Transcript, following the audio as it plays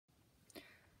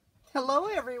Hello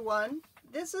everyone,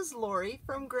 this is Lori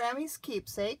from Grammy's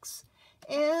Keepsakes,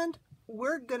 and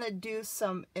we're gonna do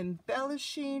some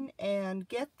embellishing and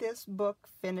get this book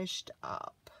finished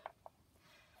up.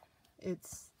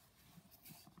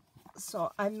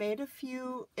 So I made a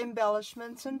few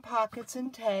embellishments and pockets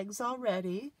and tags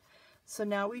already, so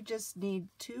now we just need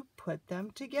to put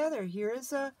them together. Here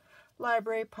is a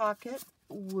library pocket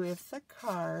with a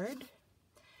card.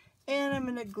 And I'm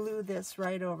going to glue this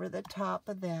right over the top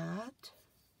of that.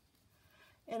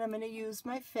 And I'm going to use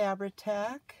my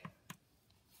Fabri-Tac.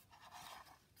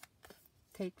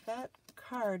 Take that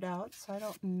card out so I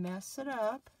don't mess it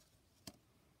up.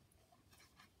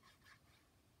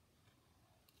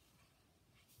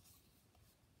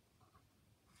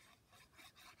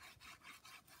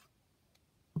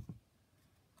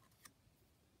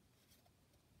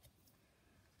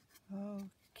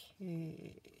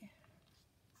 Okay.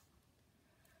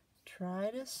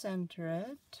 Try to center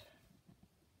it.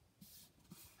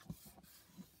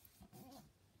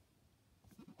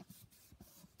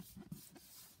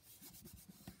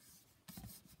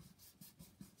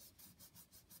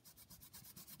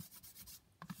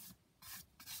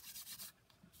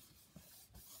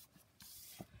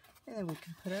 And then we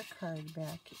can put our card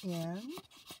back in.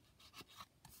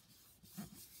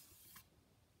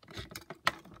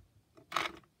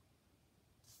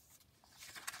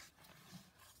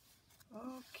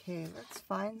 Okay, let's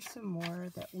find some more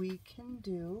that we can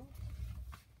do.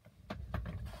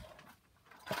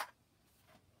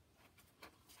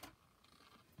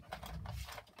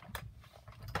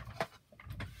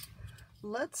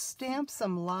 Let's stamp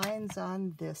some lines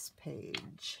on this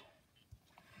page.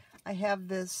 I have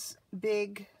this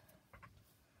big,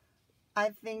 I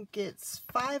think it's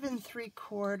 5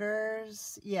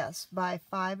 3/4, yes, by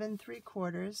 5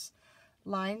 3/4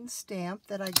 line stamp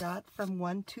that I got from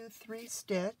 123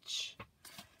 Stitch,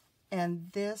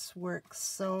 and this works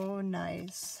so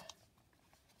nice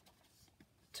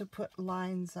to put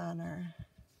lines on our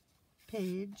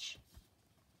page.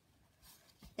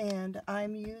 And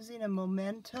I'm using a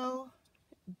Memento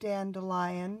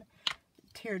Dandelion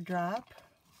Teardrop,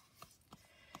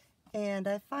 and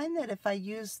I find that if I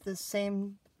use the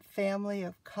same family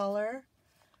of color,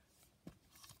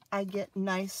 I get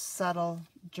nice subtle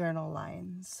journal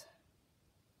lines.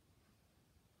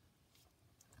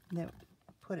 Then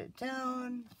put it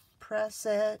down, press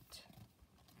it.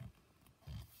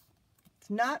 It's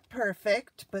not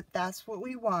perfect, but that's what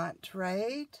we want,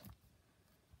 right?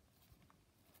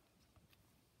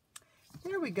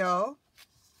 There we go.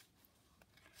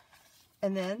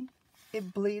 And then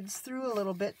it bleeds through a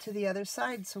little bit to the other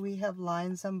side, so we have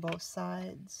lines on both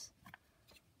sides.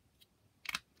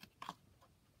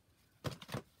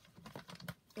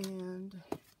 And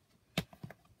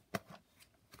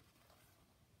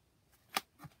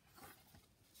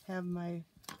have my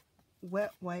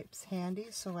wet wipes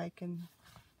handy so I can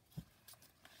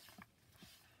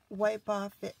wipe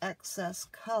off the excess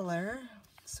color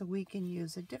so we can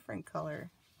use a different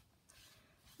color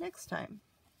next time.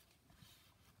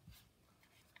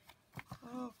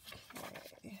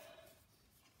 Okay.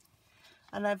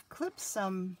 And I've clipped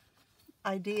some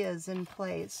ideas in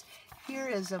place. Here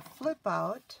is a flip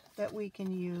out that we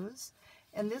can use,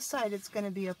 and this side it's going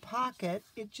to be a pocket.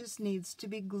 It just needs to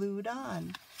be glued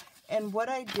on. And what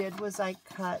I did was I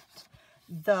cut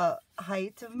the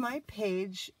height of my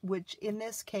page, which in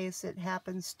this case it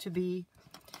happens to be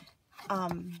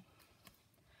 7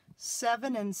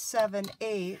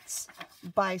 7/8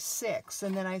 by 6,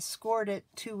 and then I scored it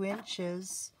 2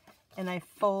 inches and I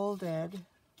folded.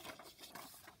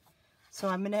 So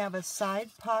I'm going to have a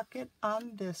side pocket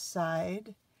on this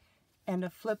side and a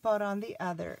flip out on the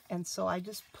other. And so I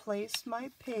just placed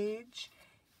my page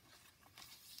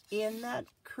in that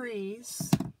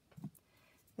crease.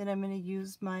 Then I'm going to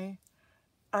use my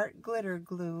art glitter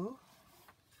glue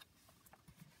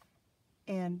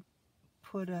and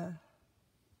put a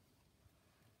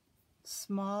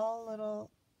small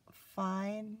little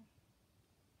fine,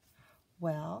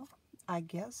 well, I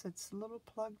guess it's a little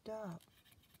plugged up.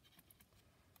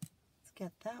 Let's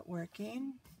get that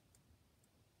working.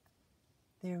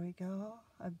 There we go.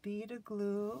 A bead of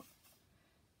glue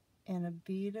and a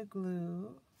bead of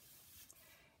glue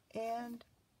and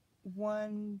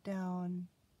one down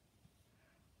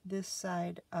this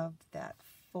side of that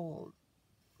fold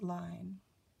line.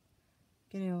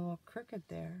 Getting a little crooked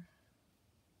there.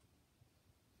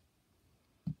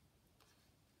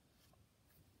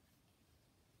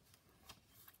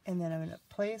 And then I'm going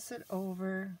to place it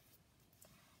over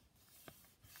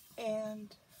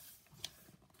and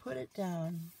put it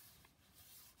down.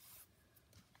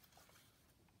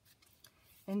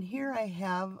 And here I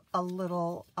have a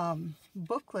little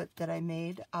booklet that I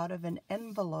made out of an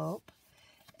envelope,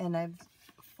 and I've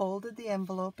folded the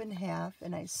envelope in half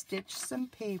and I stitched some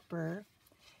paper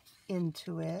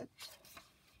into it.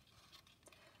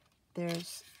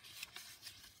 There's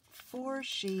 4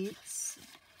 sheets,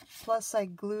 plus I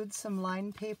glued some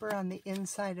line paper on the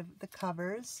inside of the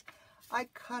covers. I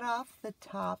cut off the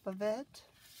top of it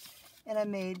and I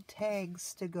made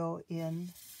tags to go in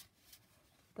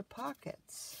the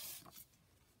pockets.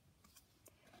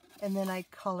 And then I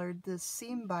colored the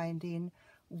seam binding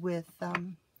with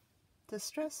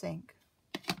distress ink.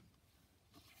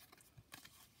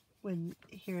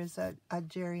 Here's a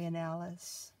Jerry and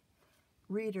Alice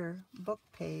reader book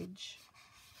page,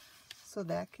 so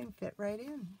that can fit right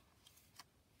in.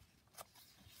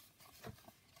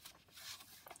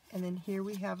 And then here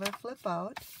we have our flip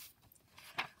out.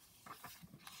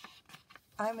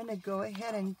 I'm going to go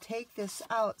ahead and take this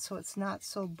out so it's not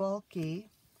so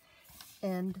bulky.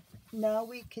 And now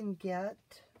we can get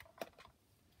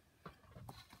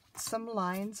some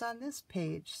lines on this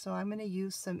page. So I'm going to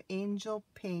use some angel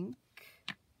pink.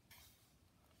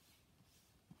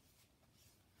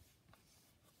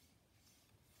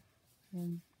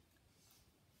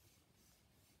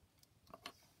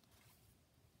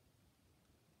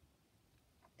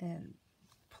 And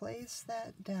place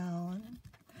that down.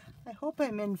 I hope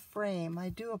I'm in frame. I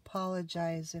do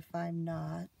apologize if I'm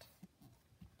not.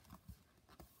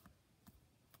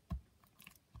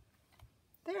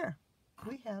 There,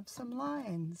 we have some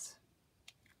lines.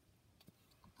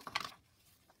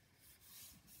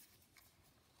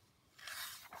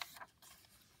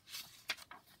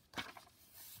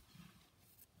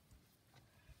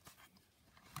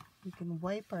 We can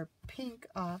wipe our pink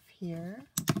off here.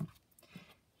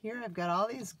 Here I've got all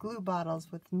these glue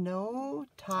bottles with no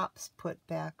tops put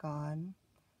back on.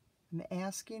 I'm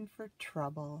asking for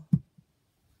trouble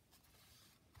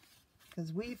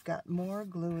because we've got more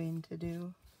gluing to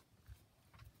do.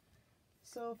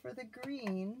 So for the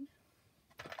green,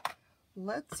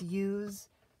 let's use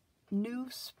New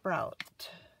Sprout.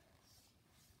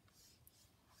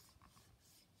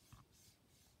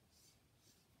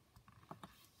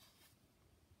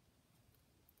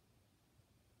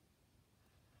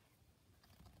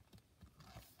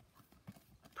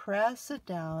 Press it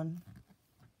down.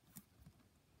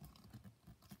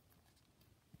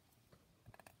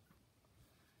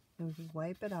 And we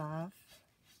wipe it off.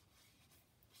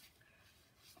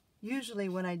 Usually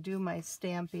when I do my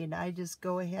stamping, I just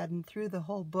go ahead and through the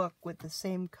whole book with the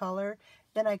same color.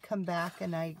 Then I come back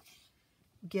and I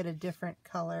get a different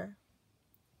color.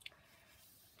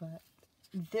 But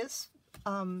this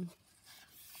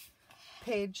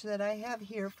page that I have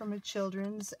here from a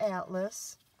children's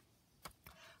atlas,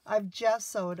 I've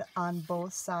gessoed on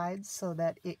both sides so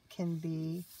that it can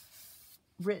be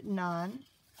written on,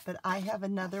 but I have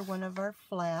another one of our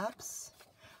flaps.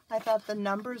 I thought the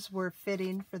numbers were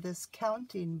fitting for this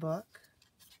counting book,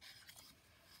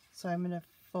 so I'm going to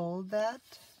fold that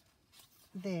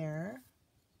there.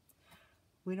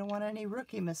 We don't want any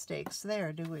rookie mistakes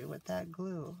there, do we, with that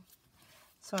glue?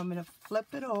 So I'm going to flip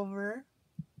it over,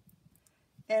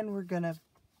 and we're going to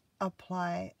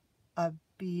apply a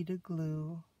bead of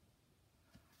glue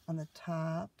on the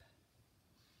top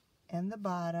and the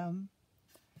bottom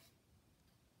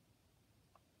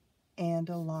and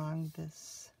along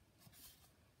this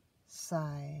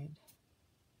side.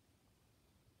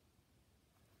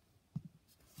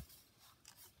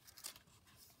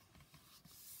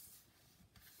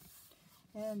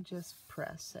 And just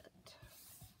press it.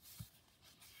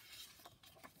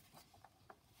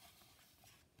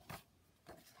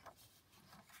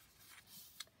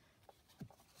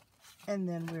 And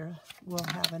then we'll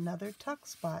have another tuck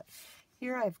spot.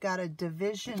 Here I've got a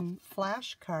division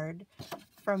flashcard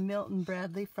from Milton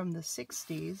Bradley from the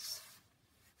 60s.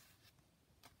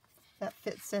 That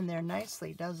fits in there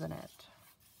nicely, doesn't it?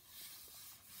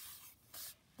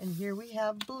 And here we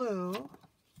have blue.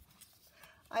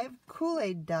 I have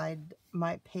Kool-Aid dyed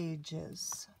my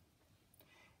pages.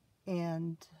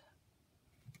 And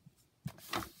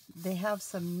they have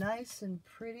some nice and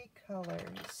pretty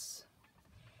colors.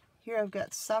 Here I've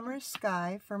got Summer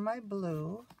Sky for my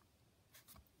blue.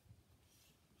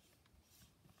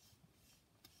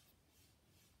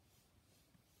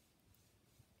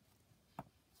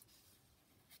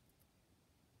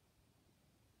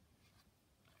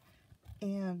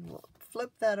 And we'll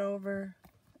flip that over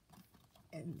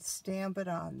and stamp it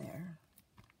on there.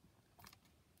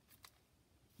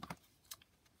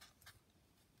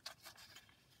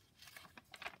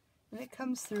 And it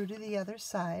comes through to the other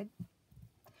side.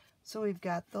 So we've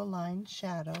got the line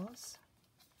shadows.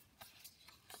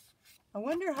 I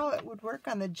wonder how it would work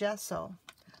on the gesso.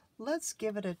 Let's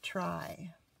give it a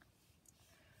try.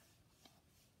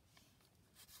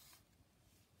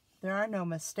 There are no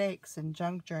mistakes in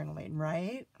junk journaling,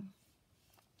 right?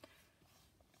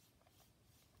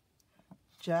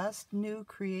 Just new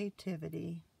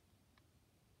creativity.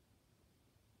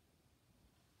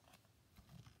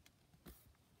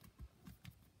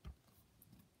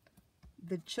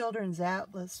 The Children's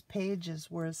Atlas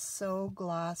pages were so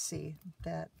glossy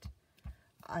that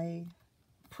I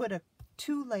put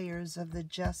 2 layers of the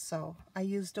gesso. I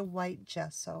used a white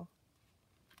gesso.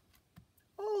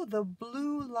 Oh, the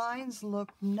blue lines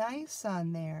look nice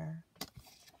on there.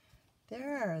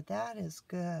 There, that is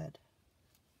good.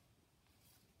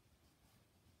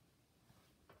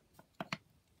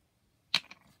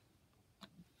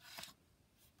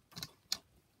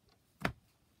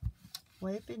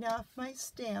 Wiping off my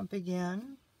stamp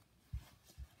again.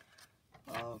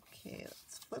 Okay,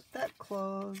 let's flip that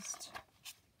closed.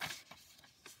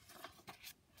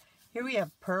 Here we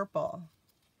have purple.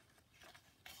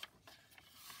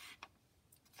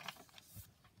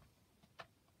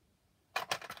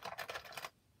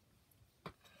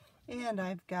 And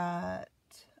I've got,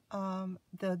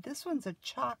 this one's a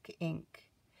chalk ink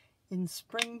in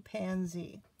Spring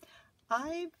Pansy.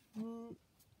 I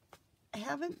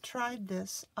haven't tried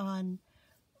this on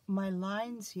my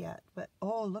lines yet, but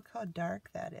oh, look how dark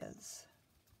that is.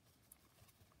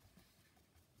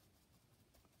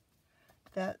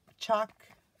 That chalk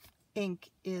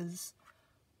ink is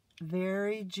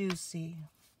very juicy.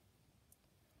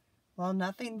 Well,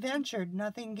 nothing ventured,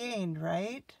 nothing gained,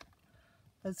 right?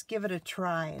 Let's give it a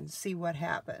try and see what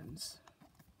happens.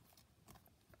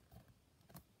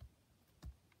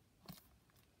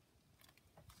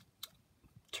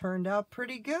 Turned out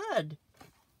pretty good.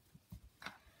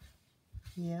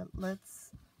 Yeah,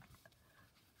 let's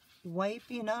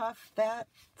wiping off that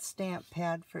stamp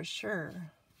pad for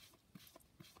sure.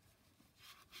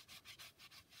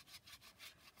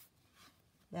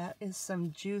 That is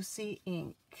some juicy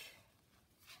ink.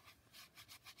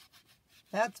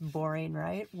 That's boring,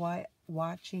 right? Why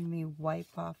watching me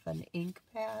wipe off an ink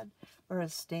pad or a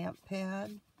stamp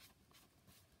pad?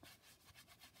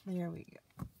 There we go.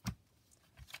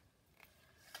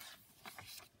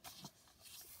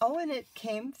 Oh, and it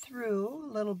came through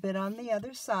a little bit on the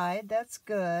other side. That's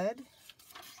good.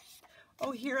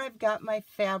 Oh, here I've got my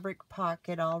fabric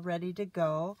pocket all ready to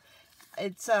go.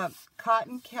 It's a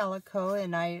cotton calico,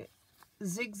 and I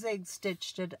zigzag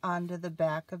stitched it onto the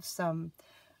back of some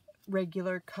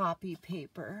regular copy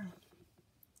paper.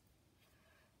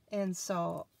 And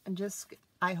so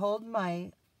I hold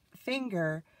my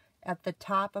finger at the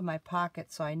top of my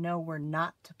pocket so I know where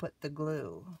not to put the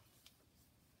glue.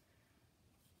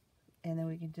 And then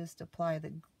we can just apply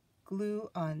the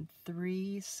glue on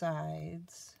 3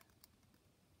 sides.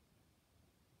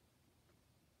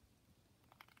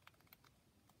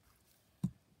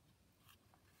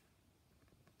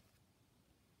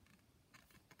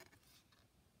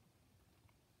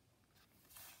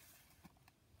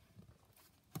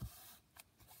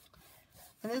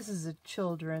 And this is a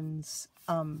children's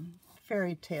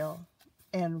fairy tale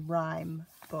and rhyme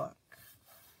book.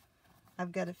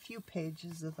 I've got a few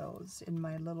pages of those in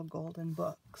my little golden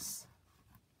books.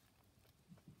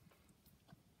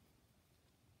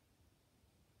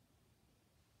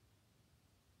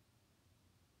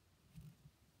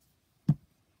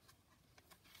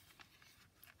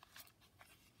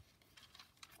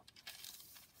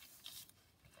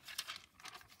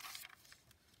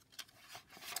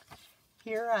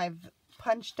 Here I've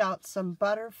punched out some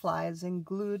butterflies and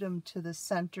glued them to the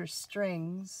center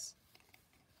strings.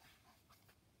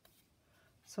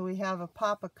 So we have a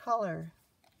pop of color.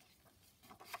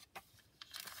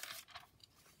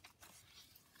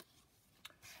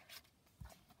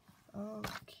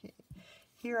 Okay,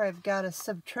 here I've got a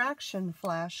subtraction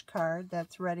flashcard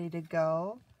that's ready to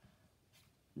go,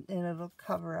 and it'll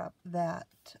cover up that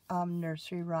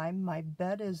nursery rhyme, My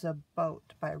Bed is a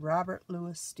Boat by Robert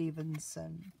Louis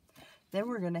Stevenson. Then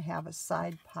we're going to have a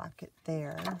side pocket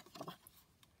there.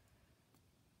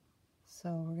 So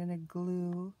we're going to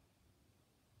glue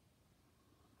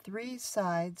 3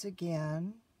 sides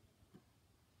again.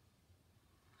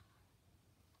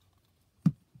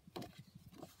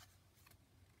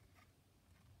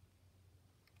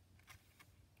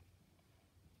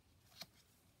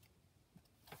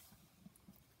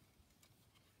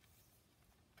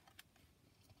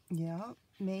 Yep,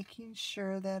 making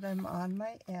sure that I'm on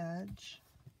my edge.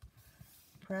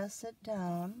 Press it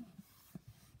down.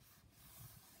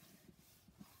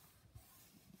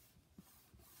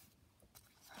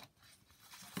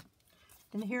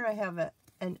 And here I have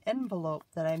an envelope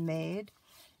that I made.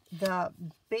 The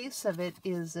base of it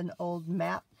is an old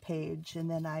map page, and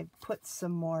then I put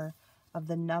some more of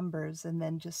the numbers and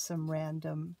then just some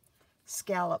random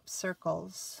scallop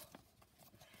circles.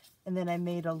 And then I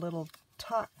made a little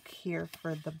tuck here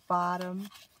for the bottom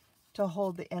to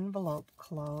hold the envelope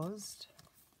closed.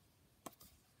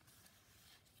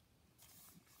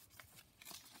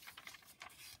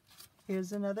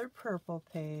 Here's another purple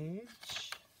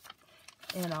page,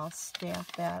 and I'll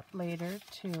stamp that later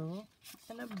too,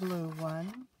 and a blue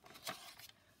one.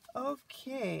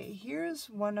 Okay, here's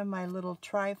one of my little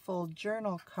trifold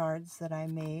journal cards that I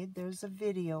made. There's a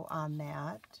video on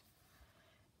that.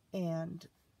 And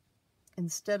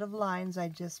instead of lines, I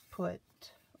just put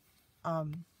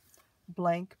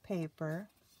blank paper.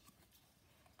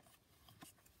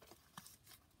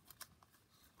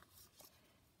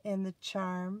 And the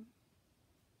charm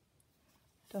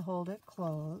to hold it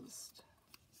closed.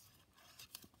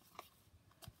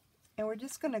 And we're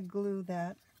just going to glue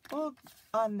that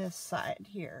on this side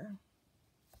here.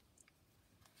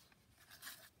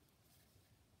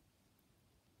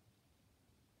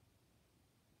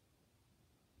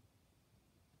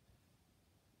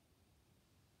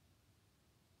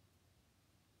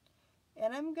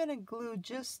 And I'm going to glue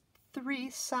just 3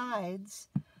 sides,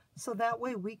 so that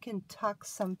way we can tuck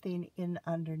something in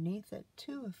underneath it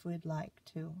too if we'd like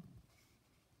to.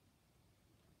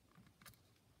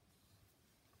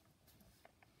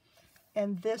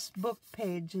 And this book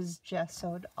page is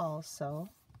gessoed also.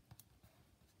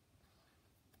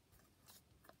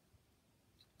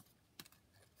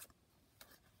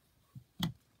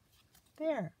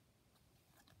 There.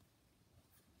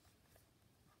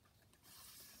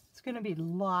 It's going to be a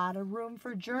lot of room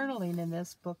for journaling in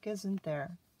this book, isn't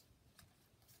there?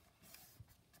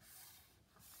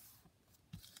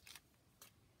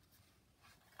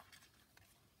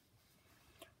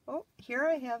 Oh, here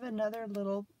I have another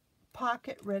little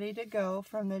pocket ready to go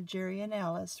from the Jerry and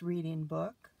Alice reading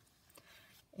book.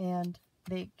 And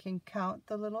they can count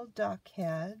the little duck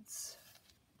heads.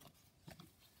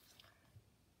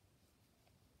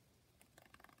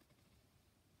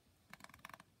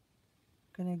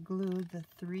 I'm going to glue the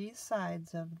 3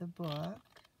 sides of the book.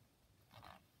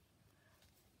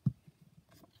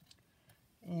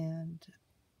 And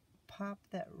pop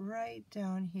that right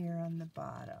down here on the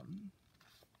bottom.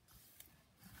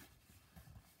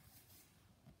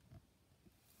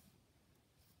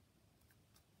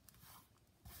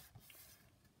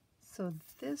 So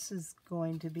this is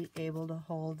going to be able to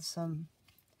hold some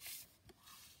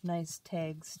nice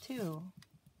tags too.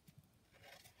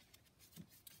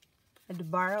 I had to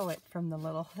borrow it from the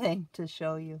little thing to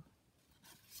show you.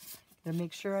 Gotta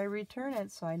make sure I return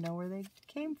it so I know where they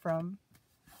came from.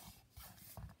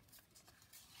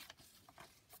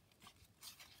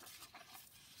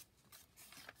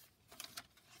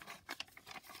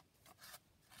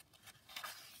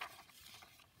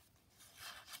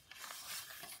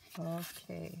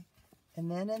 Okay,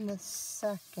 and then in the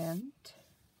second,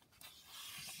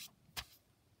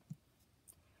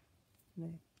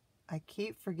 I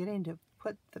keep forgetting to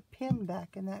put the pin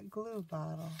back in that glue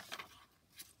bottle.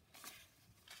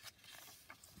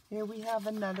 Here we have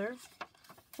another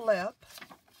flip.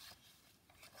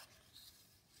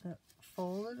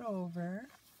 Fold it over.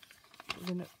 We're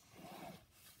going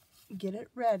to get it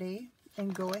ready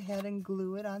and go ahead and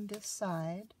glue it on this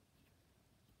side.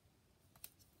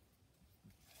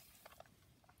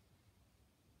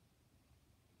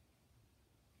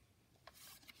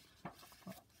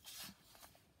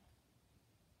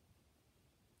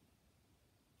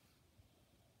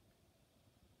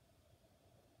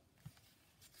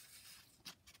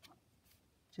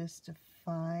 Just a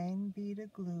fine bead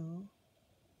of glue.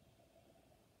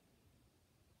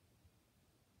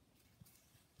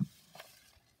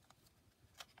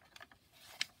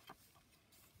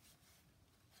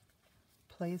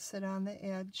 Place it on the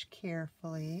edge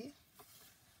carefully.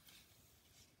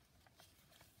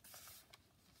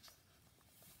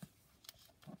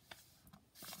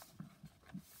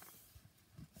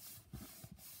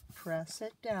 Press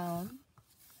it down.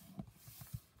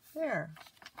 There.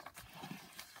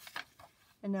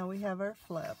 And now we have our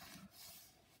flip.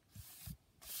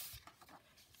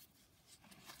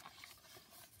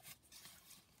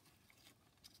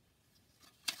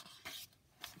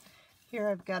 Here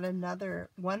I've got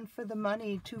another 1 for the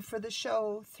money, 2 for the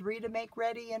show, 3 to make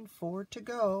ready, and 4 to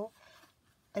go.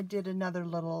 I did another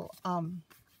little,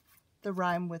 the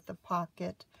rhyme with the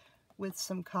pocket with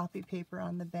some copy paper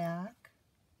on the back.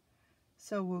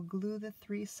 So we'll glue the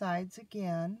 3 sides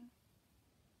again.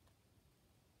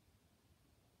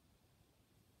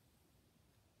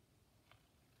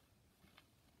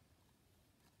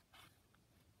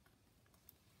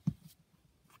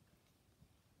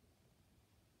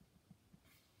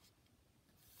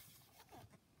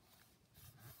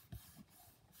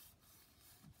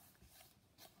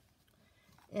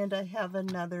 And I have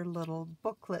another little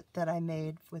booklet that I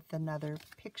made with another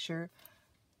picture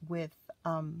with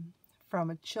from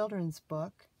a children's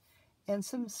book, and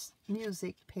some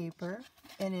music paper,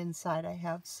 and inside I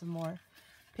have some more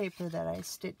paper that I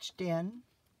stitched in,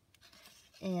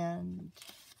 and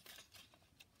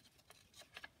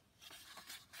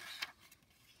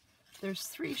there's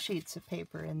 3 sheets of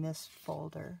paper in this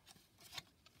folder,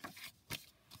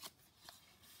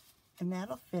 and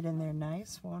that'll fit in there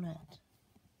nice, won't it?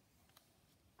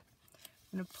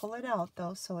 I'm going to pull it out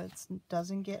though so it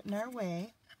doesn't get in our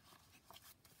way.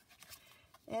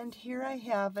 And here I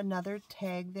have another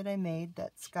tag that I made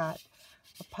that's got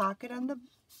a pocket on the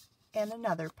and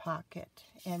another pocket.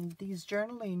 And these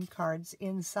journaling cards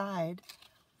inside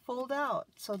fold out,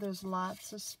 so there's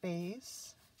lots of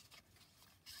space.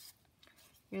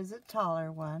 Here's a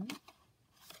taller one.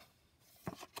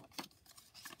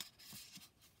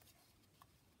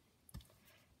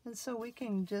 And so we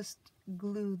can just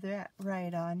glue that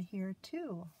right on here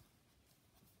too.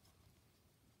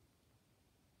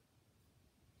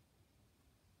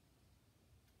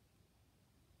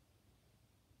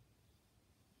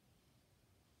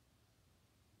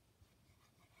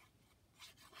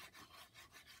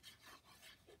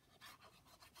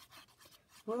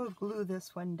 We'll glue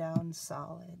this one down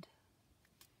solid.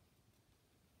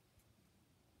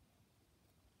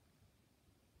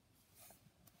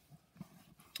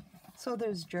 So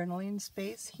there's journaling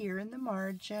space here in the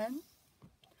margin,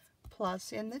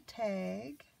 plus in the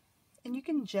tag, and you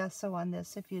can gesso on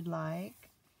this if you'd like.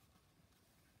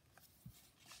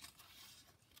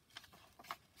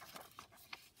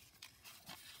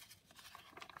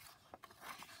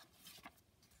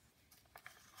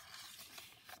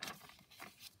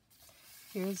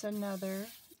 Here's another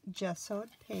gessoed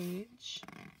page.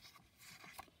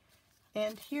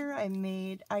 And here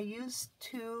I used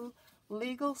 2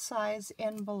 legal size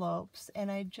envelopes,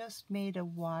 and I just made a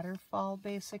waterfall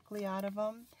basically out of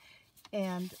them.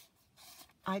 And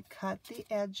I cut the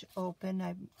edge open.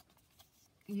 I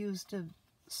used a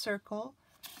circle,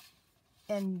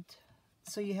 and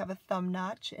so you have a thumb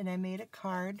notch, and I made a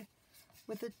card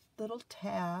with a little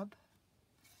tab.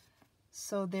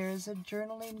 So there's a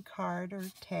journaling card or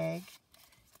tag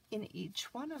in each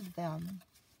one of them.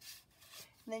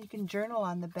 And then you can journal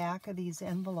on the back of these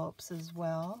envelopes as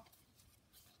well.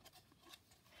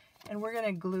 And we're going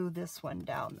to glue this one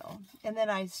down though. And then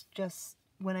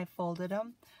when I folded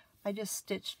them, I just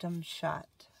stitched them shut.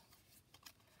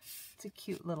 It's a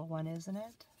cute little one, isn't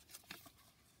it?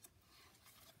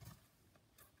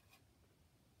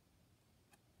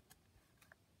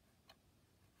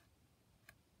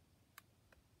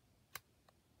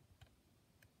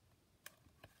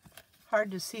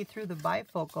 Hard to see through the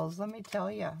bifocals, let me tell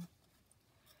you.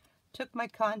 Took my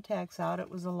contacts out.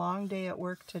 It was a long day at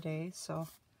work today, so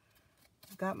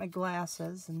I've got my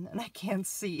glasses and I can't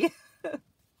see.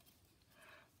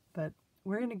 But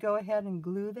we're going to go ahead and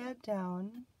glue that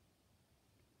down.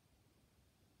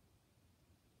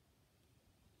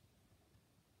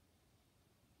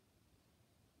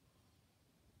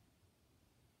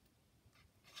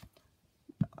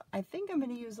 I think I'm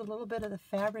going to use a little bit of the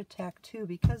Fabri-Tac too,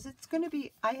 because it's going to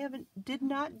be, did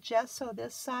not gesso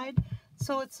this side,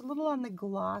 so it's a little on the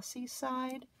glossy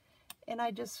side, and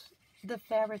the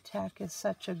Fabri-Tac is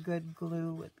such a good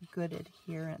glue with good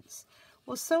adherence.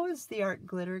 Well, so is the Art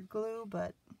Glitter glue,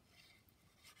 but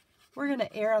we're going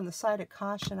to err on the side of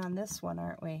caution on this one,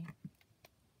 aren't we?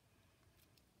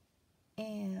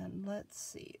 And let's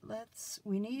see,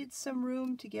 we need some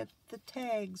room to get the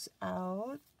tags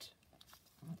out.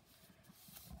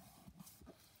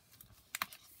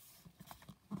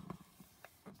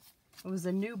 It was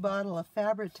a new bottle of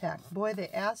Fabri-Tac. Boy, the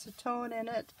acetone in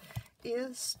it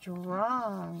is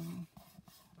strong.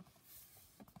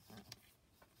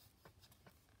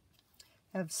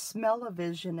 Have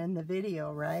smell-o-vision in the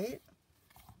video, right?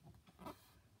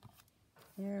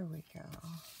 There we go.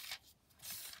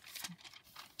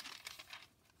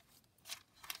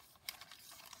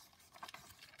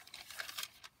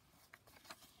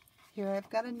 Here I've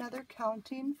got another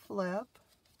counting flip.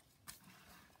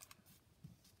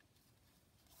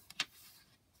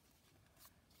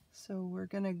 So we're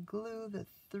going to glue the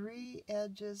 3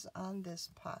 edges on this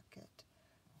pocket.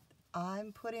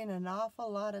 I'm putting an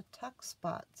awful lot of tuck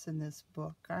spots in this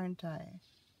book, aren't I?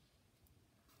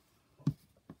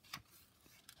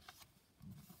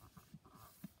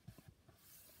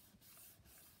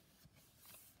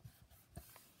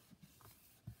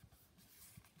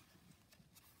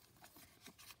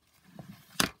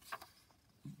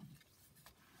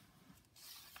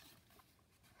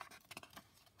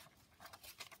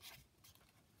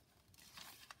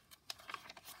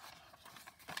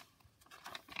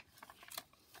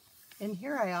 And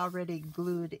here I already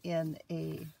glued in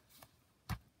a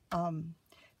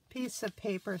piece of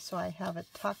paper so I have a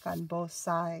tuck on both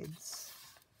sides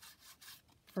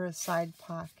for a side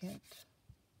pocket.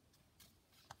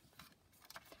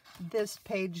 This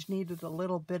page needed a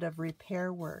little bit of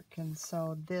repair work, and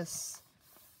so this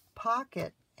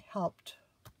pocket helped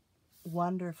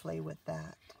wonderfully with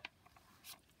that.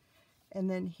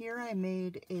 And then here I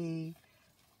made a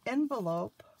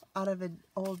envelope out of an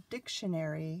old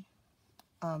dictionary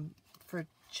for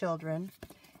children,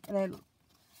 and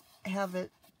I have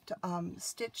it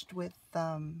stitched with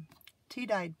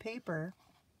tea-dyed paper,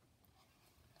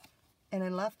 and I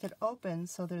left it open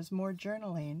so there's more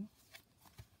journaling.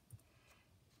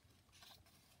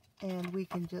 And we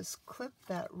can just clip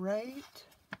that right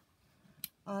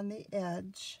on the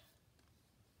edge.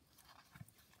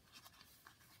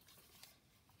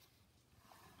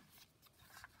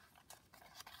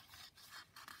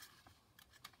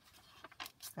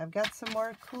 I've got some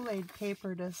more Kool-Aid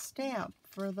paper to stamp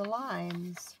for the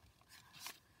lines.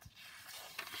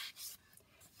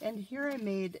 And here I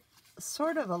made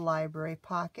sort of a library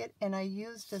pocket, and I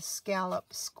used a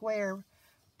scallop square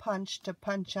punch to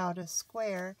punch out a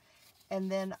square, and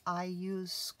then I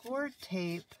used score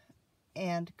tape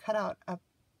and cut out a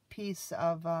piece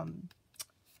of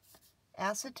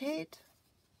acetate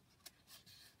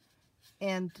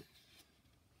and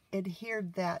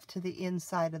adhered that to the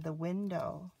inside of the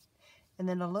window, and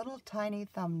then a little tiny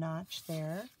thumb notch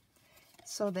there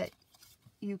so that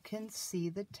you can see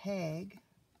the tag.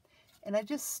 And I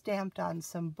just stamped on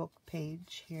some book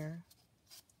page here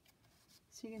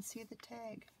so you can see the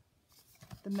tag,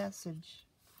 the message.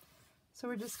 So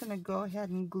we're just going to go ahead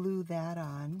and glue that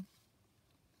on.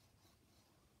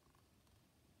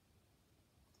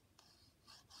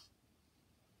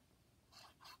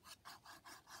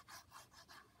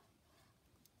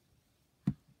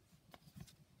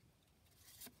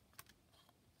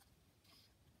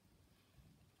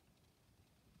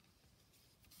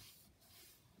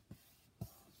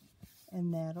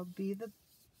 And that'll be the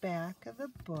back of the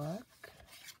book.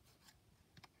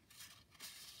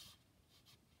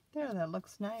 There, that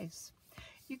looks nice.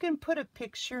 You can put a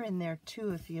picture in there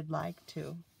too if you'd like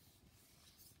to.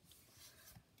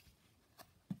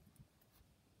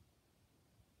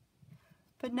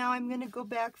 But now I'm going to go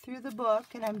back through the book,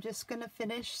 and I'm just going to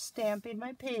finish stamping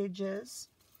my pages.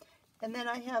 And then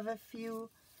I have a few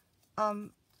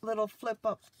little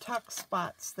flip-up tuck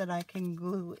spots that I can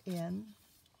glue in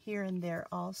here and there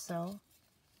also.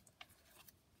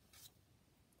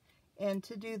 And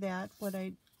to do that, what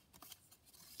I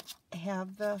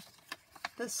have the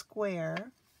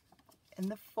square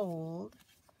and the fold,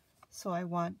 so I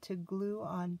want to glue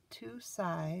on two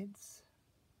sides.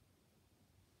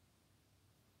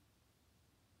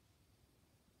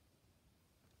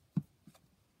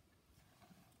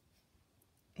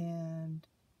 And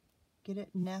get it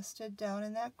nested down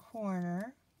in that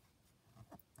corner.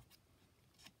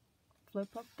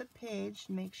 Flip up the page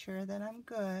to make sure that I'm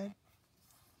good.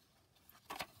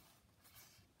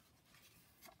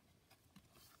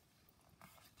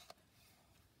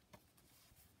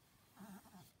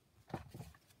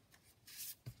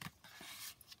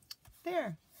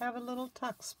 There, have a little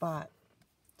tuck spot.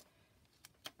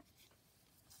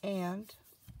 And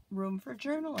room for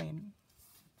journaling.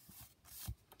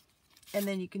 And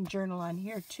then you can journal on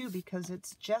here too because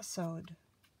it's gessoed.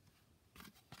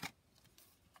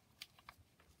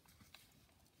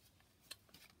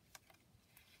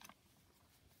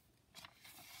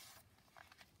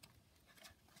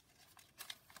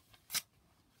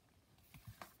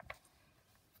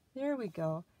 There we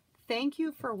go. Thank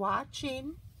you for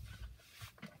watching.